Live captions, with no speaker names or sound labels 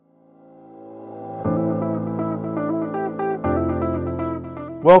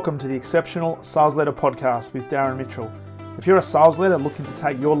Welcome to the Exceptional Sales Leader Podcast with Darren Mitchell. If you're a sales leader looking to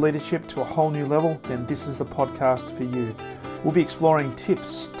take your leadership to a whole new level, then this is the podcast for you. We'll be exploring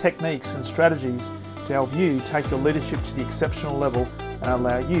tips, techniques, and strategies to help you take your leadership to the exceptional level and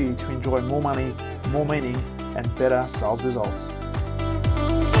allow you to enjoy more money, more meaning, and better sales results.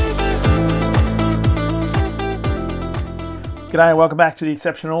 G'day and welcome back to the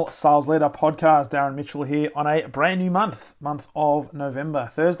Exceptional Sales Leader Podcast. Darren Mitchell here on a brand new month of November.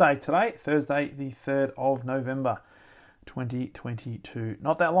 Thursday the 3rd of November, 2022.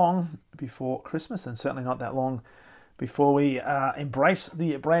 Not that long before Christmas and certainly not that long before we embrace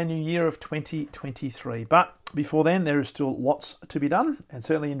the brand new year of 2023. But before then, there is still lots to be done. And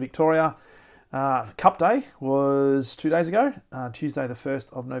certainly in Victoria, Cup Day was 2 days ago, Tuesday the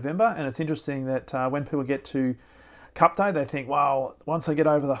 1st of November. And it's interesting that when people get to Cup Day, they think, well, once I get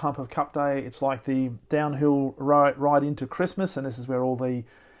over the hump of Cup Day, it's like the downhill ride into Christmas, and this is where all the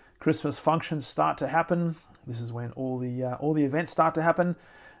Christmas functions start to happen. This is when all the events start to happen,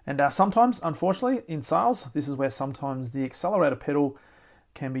 and sometimes, unfortunately, in sales, this is where sometimes the accelerator pedal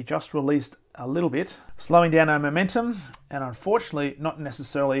can be just released a little bit, slowing down our momentum, and unfortunately, not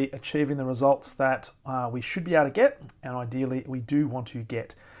necessarily achieving the results that we should be able to get, and ideally, we do want to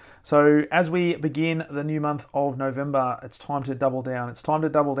get. So as we begin the new month of November, it's time to double down. It's time to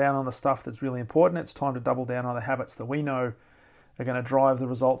double down on the stuff that's really important. It's time to double down on the habits that we know are going to drive the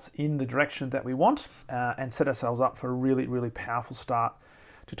results in the direction that we want and set ourselves up for a really, really powerful start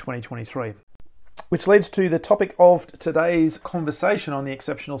to 2023. Which leads to the topic of today's conversation on the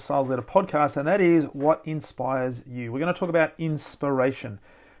Exceptional Sales Leader Podcast, and that is what inspires you. We're going to talk about inspiration,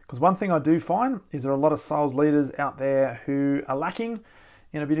 because one thing I do find is there are a lot of sales leaders out there who are lacking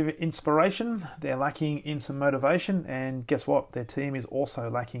in a bit of inspiration, they're lacking in some motivation, and guess what? Their team is also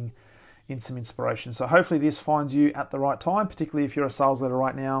lacking in some inspiration. So hopefully this finds you at the right time, particularly if you're a sales leader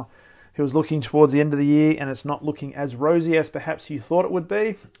right now who is looking towards the end of the year and it's not looking as rosy as perhaps you thought it would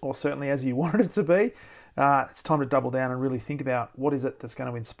be, or certainly as you wanted it to be. It's time to double down and really think about what is it that's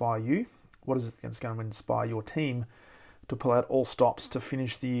going to inspire you, what is it that's going to inspire your team to pull out all stops to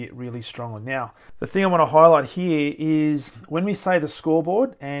finish the year really strongly. Now, the thing I want to highlight here is when we say the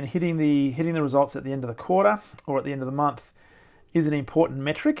scoreboard and hitting the results at the end of the quarter or at the end of the month is an important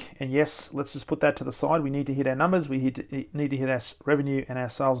metric. And yes, let's just put that to the side. We need to hit our numbers. We need to hit our revenue and our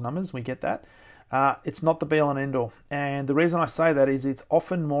sales numbers. We get that. It's not the be-all and end-all. And the reason I say that is it's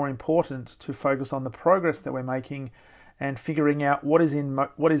often more important to focus on the progress that we're making and figuring out what is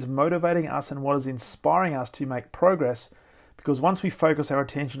motivating us and what is inspiring us to make progress. Because once we focus our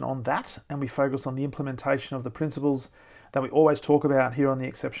attention on that and we focus on the implementation of the principles that we always talk about here on the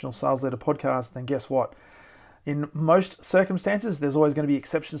Exceptional Sales Leader Podcast, then guess what? In most circumstances, there's always going to be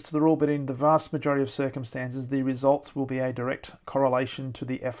exceptions to the rule, but in the vast majority of circumstances, the results will be a direct correlation to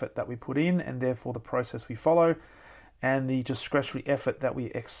the effort that we put in and therefore the process we follow and the discretionary effort that we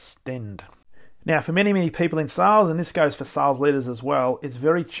extend. Now, for many, many people in sales, and this goes for sales leaders as well, it's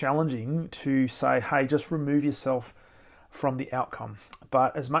very challenging to say, hey, just remove yourself from the outcome.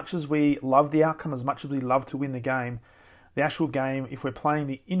 But as much as we love the outcome, as much as we love to win the game, the actual game, if we're playing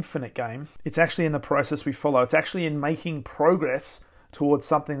the infinite game, it's actually in the process we follow. It's actually in making progress towards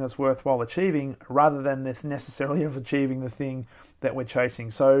something that's worthwhile achieving rather than necessarily of achieving the thing that we're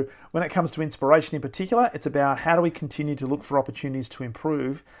chasing. So when it comes to inspiration in particular, it's about how do we continue to look for opportunities to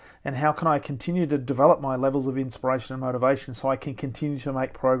improve and how can I continue to develop my levels of inspiration and motivation so I can continue to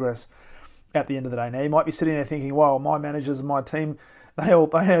make progress at the end of the day. Now, you might be sitting there thinking, well, my managers and my team, they're all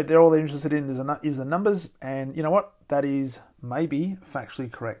they're interested in is the numbers. And you know what? That is maybe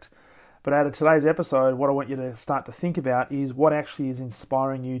factually correct. But out of today's episode, what I want you to start to think about is what actually is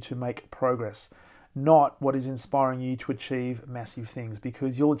inspiring you to make progress, not what is inspiring you to achieve massive things,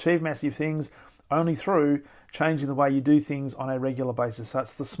 because you'll achieve massive things only through changing the way you do things on a regular basis. So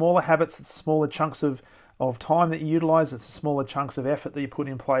it's the smaller habits, it's the smaller chunks of time that you utilize, it's the smaller chunks of effort that you put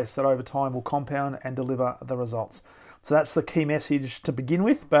in place that over time will compound and deliver the results. So that's the key message to begin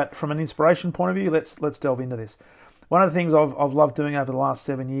with. But from an inspiration point of view, let's delve into this. One of the things I've loved doing over the last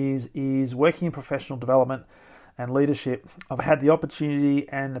 7 years is working in professional development and leadership. I've had the opportunity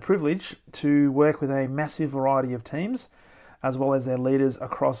and the privilege to work with a massive variety of teams, as well as their leaders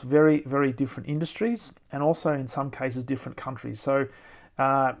across very, very different industries and also in some cases different countries. So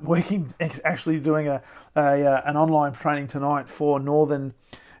actually doing an online training tonight for Northern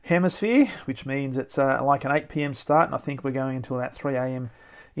Hemisphere, which means it's like an 8 p.m. start, and I think we're going until about 3 a.m.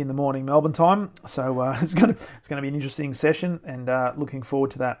 in the morning Melbourne time. So it's going to be an interesting session, and looking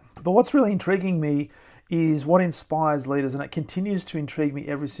forward to that. But what's really intriguing me is what inspires leaders, and it continues to intrigue me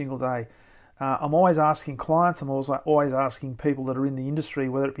every single day. I'm always asking clients, I'm also always asking people that are in the industry,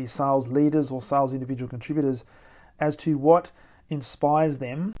 whether it be sales leaders or sales individual contributors, as to what inspires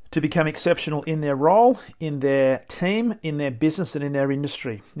them to become exceptional in their role, in their team, in their business, and in their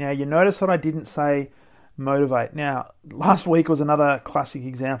industry. Now, you notice that I didn't say motivate. Now, last week was another classic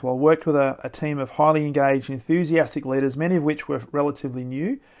example. I worked with a team of highly engaged, enthusiastic leaders, many of which were relatively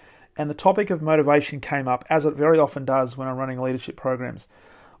new, and the topic of motivation came up, as it very often does when I'm running leadership programs.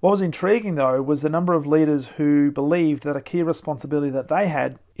 What was intriguing, though, was the number of leaders who believed that a key responsibility that they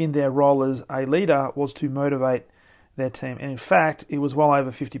had in their role as a leader was to motivate their team. And in fact, it was well over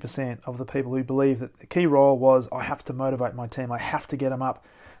 50% of the people who believed that the key role was, I have to motivate my team, I have to get them up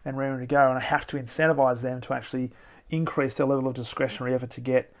and ready to go, and I have to incentivize them to actually increase their level of discretionary effort to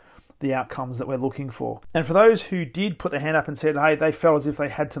get the outcomes that we're looking for. And for those who did put their hand up and said, hey, they felt as if they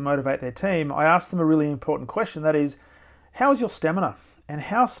had to motivate their team, I asked them a really important question, that is, how is your stamina? And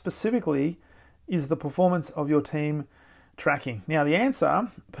how specifically is the performance of your team tracking? Now, the answer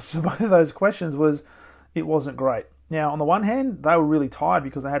to both of those questions was it wasn't great. Now, on the one hand, they were really tired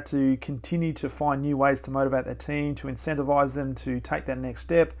because they had to continue to find new ways to motivate their team, to incentivize them to take that next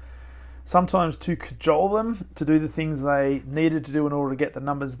step, sometimes to cajole them to do the things they needed to do in order to get the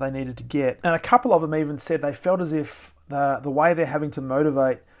numbers they needed to get. And a couple of them even said they felt as if the way they're having to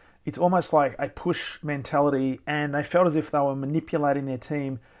motivate, it's almost like a push mentality, and they felt as if they were manipulating their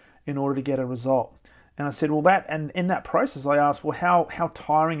team in order to get a result. And I said, well, and in that process, I asked, well, how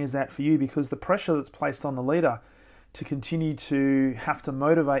tiring is that for you? Because the pressure that's placed on the leader to continue to have to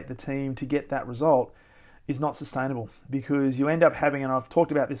motivate the team to get that result is not sustainable, because you end up having, and I've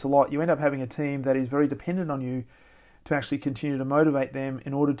talked about this a lot, you end up having a team that is very dependent on you to actually continue to motivate them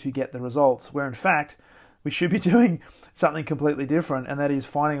in order to get the results, where in fact, we should be doing something completely different, and that is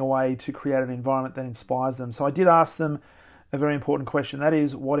finding a way to create an environment that inspires them. So I did ask them a very important question, that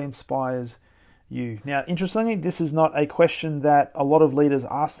is, what inspires you? Now, interestingly, this is not a question that a lot of leaders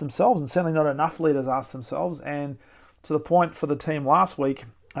ask themselves, and certainly not enough leaders ask themselves. And to the point for the team last week,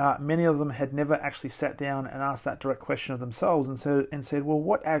 many of them had never actually sat down and asked that direct question of themselves and said, well,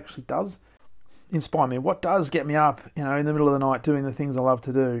 what actually does inspire me? What does get me up, in the middle of the night doing the things I love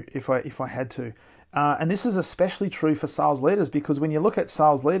to do if I had to? And this is especially true for sales leaders, because when you look at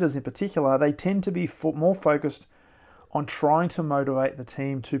sales leaders in particular, they tend to be more focused on trying to motivate the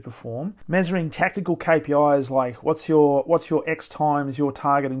team to perform, measuring tactical KPIs like what's your X times your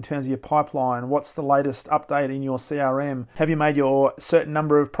target in terms of your pipeline, what's the latest update in your CRM, have you made your certain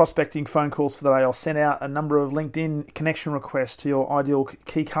number of prospecting phone calls for the day, or sent out a number of LinkedIn connection requests to your ideal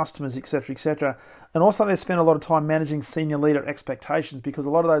key customers, etc., etc. And also they spend a lot of time managing senior leader expectations, because a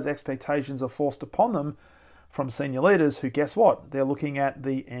lot of those expectations are forced upon them from senior leaders who, guess what? They're looking at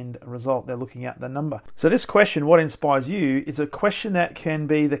the end result. They're looking at the number. So this question, what inspires you, is a question that can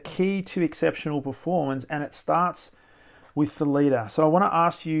be the key to exceptional performance, and it starts with the leader. So I want to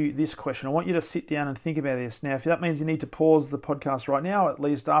ask you this question. I want you to sit down and think about this. Now, if that means you need to pause the podcast right now, at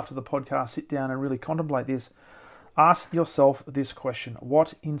least after the podcast, sit down and really contemplate this. Ask yourself this question.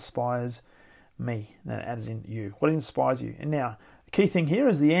 What inspires me? As in you. What inspires you? And now, key thing here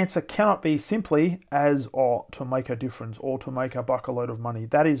is the answer cannot be simply as, to make a difference or to make a buck a load of money.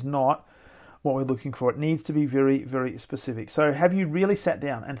 That is not what we're looking for. It needs to be very, very specific. So have you really sat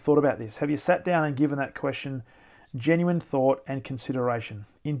down and thought about this? Have you sat down and given that question genuine thought and consideration?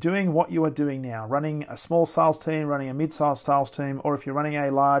 In doing what you are doing now, running a small sales team, running a mid-sized sales team, or if you're running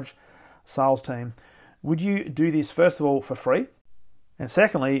a large sales team, would you do this, first of all, for free? And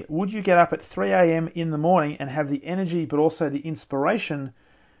secondly, would you get up at 3 a.m. in the morning and have the energy but also the inspiration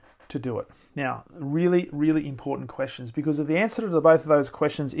to do it? Now, really, really important questions, because if the answer to both of those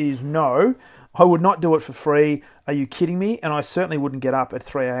questions is no, I would not do it for free. Are you kidding me? And I certainly wouldn't get up at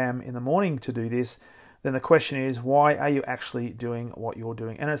 3 a.m. in the morning to do this. Then the question is, why are you actually doing what you're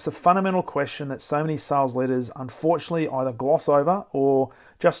doing? And it's a fundamental question that so many sales leaders unfortunately either gloss over or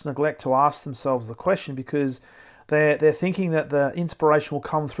just neglect to ask themselves the question, because they're thinking that the inspiration will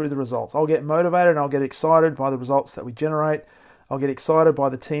come through the results. I'll get motivated and I'll get excited by the results that we generate. I'll get excited by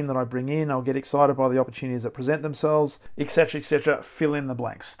the team that I bring in. I'll get excited by the opportunities that present themselves, etc., etc. Fill in the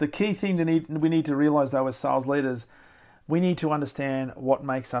blanks. The key thing we need to realize, though, as sales leaders, we need to understand what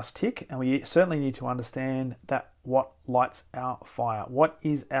makes us tick, and we certainly need to understand that what lights our fire. What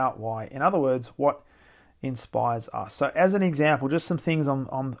is our why? In other words, what inspires us? So as an example, just some things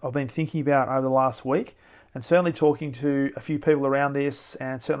I've been thinking about over the last week, and certainly talking to a few people around this,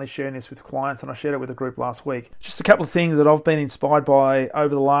 and certainly sharing this with clients, and I shared it with a group last week. Just a couple of things that I've been inspired by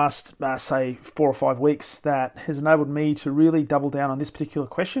over the last, say, 4 or 5 weeks that has enabled me to really double down on this particular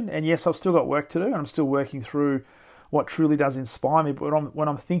question. And yes, I've still got work to do, and I'm still working through what truly does inspire me. But when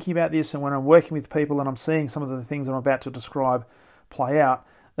I'm thinking about this and when I'm working with people and I'm seeing some of the things I'm about to describe play out,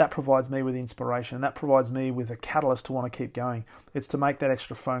 that provides me with inspiration. That provides me with a catalyst to want to keep going. It's to make that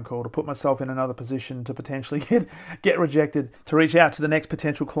extra phone call, to put myself in another position to potentially get rejected, to reach out to the next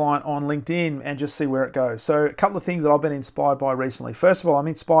potential client on LinkedIn and just see where it goes. So a couple of things that I've been inspired by recently. First of all, I'm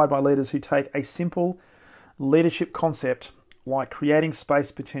inspired by leaders who take a simple leadership concept like creating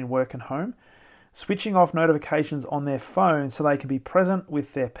space between work and home, switching off notifications on their phone so they can be present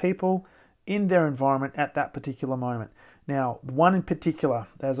with their people in their environment at that particular moment. Now, one in particular,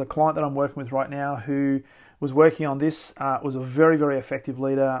 there's a client that I'm working with right now who was working on this, was a very, very effective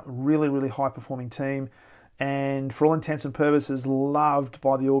leader, really, really high-performing team, and for all intents and purposes, loved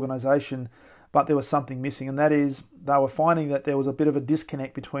by the organization, but there was something missing, and that is they were finding that there was a bit of a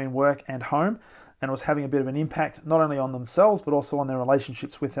disconnect between work and home, and it was having a bit of an impact not only on themselves, but also on their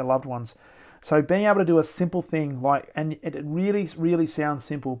relationships with their loved ones. So being able to do a simple thing and it really, really sounds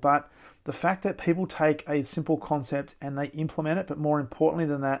simple, but the fact that people take a simple concept and they implement it, but more importantly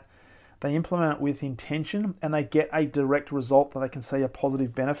than that, they implement it with intention and they get a direct result that they can see a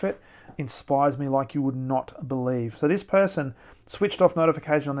positive benefit, inspires me like you would not believe. So this person switched off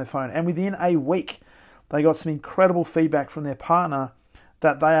notification on their phone, and within a week, they got some incredible feedback from their partner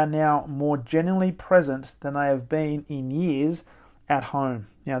that they are now more genuinely present than they have been in years at home.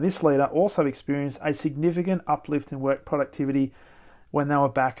 Now, this leader also experienced a significant uplift in work productivity when they were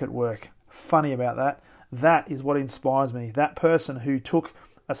back at work. Funny about that. That is what inspires me. That person who took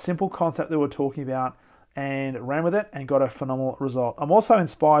a simple concept that we're talking about and ran with it and got a phenomenal result. I'm also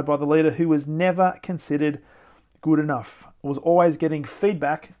inspired by the leader who was never considered good enough, was always getting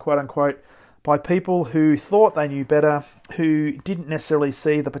feedback, quote unquote, by people who thought they knew better, who didn't necessarily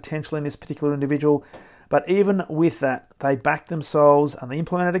see the potential in this particular individual. But even with that, they backed themselves and they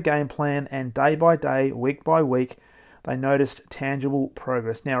implemented a game plan, and day by day, week by week, they noticed tangible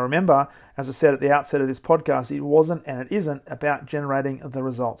progress. Now remember, as I said at the outset of this podcast, it wasn't and it isn't about generating the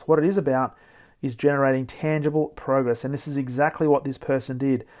results. What it is about is generating tangible progress. And this is exactly what this person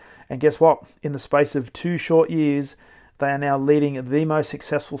did. And guess what? In the space of 2 short years, they are now leading the most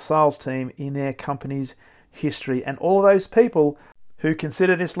successful sales team in their company's history. And all those people who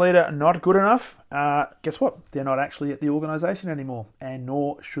consider this leader not good enough, guess what? They're not actually at the organization anymore, and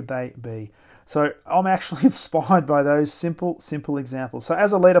nor should they be. So I'm actually inspired by those simple examples. So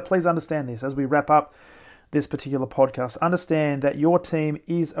as a leader, please understand this as we wrap up this particular podcast. Understand that your team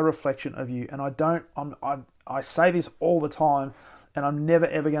is a reflection of you. And I say this all the time, and I'm never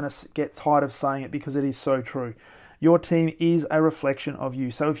ever going to get tired of saying it because it is so true. Your team is a reflection of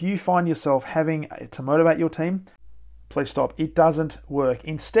you. So if you find yourself having to motivate your team, please stop. It doesn't work.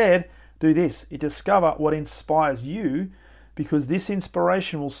 Instead, do this. Discover what inspires you, because this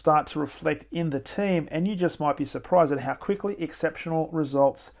inspiration will start to reflect in the team, and you just might be surprised at how quickly exceptional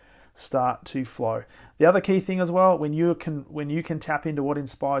results start to flow. The other key thing as well, when you can tap into what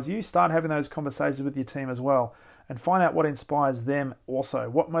inspires you, start having those conversations with your team as well, and find out what inspires them also,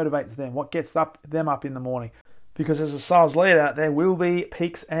 what motivates them, what gets them up in the morning. Because as a sales leader, there will be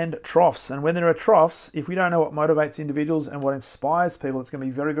peaks and troughs. And when there are troughs, if we don't know what motivates individuals and what inspires people, it's going to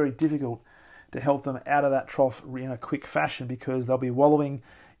be very, very difficult to help them out of that trough in a quick fashion, because they'll be wallowing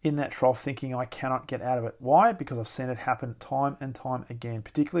in that trough thinking, I cannot get out of it. Why? Because I've seen it happen time and time again,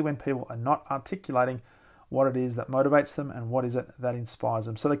 particularly when people are not articulating what it is that motivates them and what is it that inspires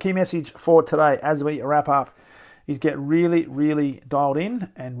them. So the key message for today as we wrap up is get really, really dialed in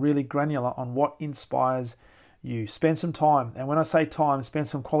and really granular on what inspires you. Spend some time, and when I say time, spend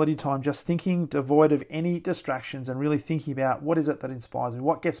some quality time just thinking, devoid of any distractions, and really thinking about what is it that inspires me,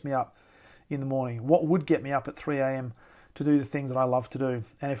 what gets me up in the morning, what would get me up at 3 a.m. to do the things that I love to do.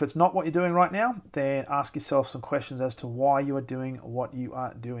 And if it's not what you're doing right now, then ask yourself some questions as to why you are doing what you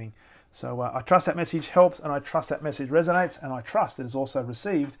are doing. So I trust that message helps, and I trust that message resonates, and I trust that it's also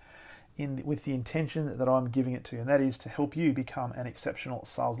received with the intention that I'm giving it to you, and that is to help you become an exceptional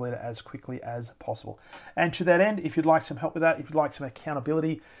sales leader as quickly as possible. And to that end, if you'd like some help with that, if you'd like some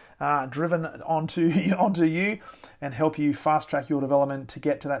accountability driven onto you and help you fast track your development to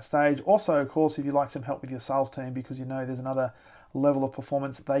get to that stage. Also, of course, if you'd like some help with your sales team, because you know there's another level of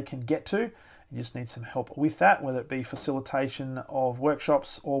performance they can get to, you just need some help with that, whether it be facilitation of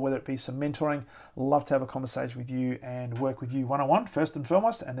workshops or whether it be some mentoring. Love to have a conversation with you and work with you one-on-one first and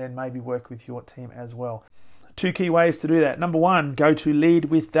foremost, and then maybe work with your team as well. 2 key ways to do that. Number 1, go to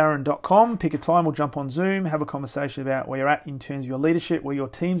leadwithdarren.com, pick a time, we'll jump on Zoom, have a conversation about where you're at in terms of your leadership, where your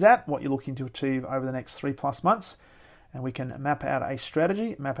team's at, what you're looking to achieve over the next 3+ months. and we can map out a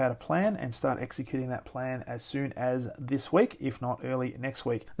strategy, map out a plan, and start executing that plan as soon as this week, if not early next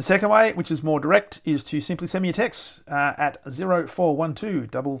week. The second way, which is more direct, is to simply send me a text at 0412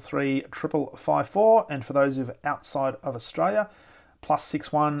 33 554, and for those of outside of Australia,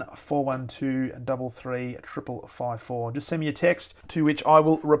 +61 412 33 554. Just send me a text to which I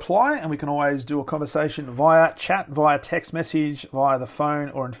will reply, and we can always do a conversation via chat, via text message, via the phone,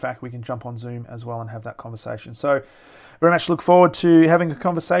 or in fact we can jump on Zoom as well and have that conversation. So very much look forward to having a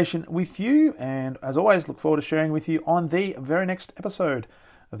conversation with you, and as always look forward to sharing with you on the very next episode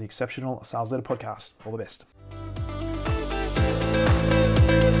of the Exceptional Sales Leader Podcast. All the best.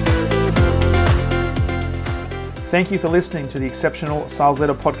 Thank you for listening to the Exceptional Sales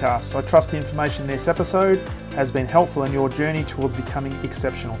Leader Podcast. I trust the information in this episode has been helpful in your journey towards becoming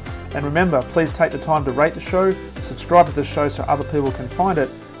exceptional. And remember, please take the time to rate the show, subscribe to the show so other people can find it,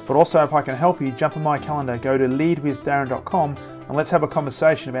 but also if I can help you, jump on my calendar, go to leadwithdarren.com and let's have a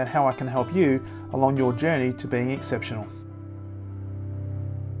conversation about how I can help you along your journey to being exceptional.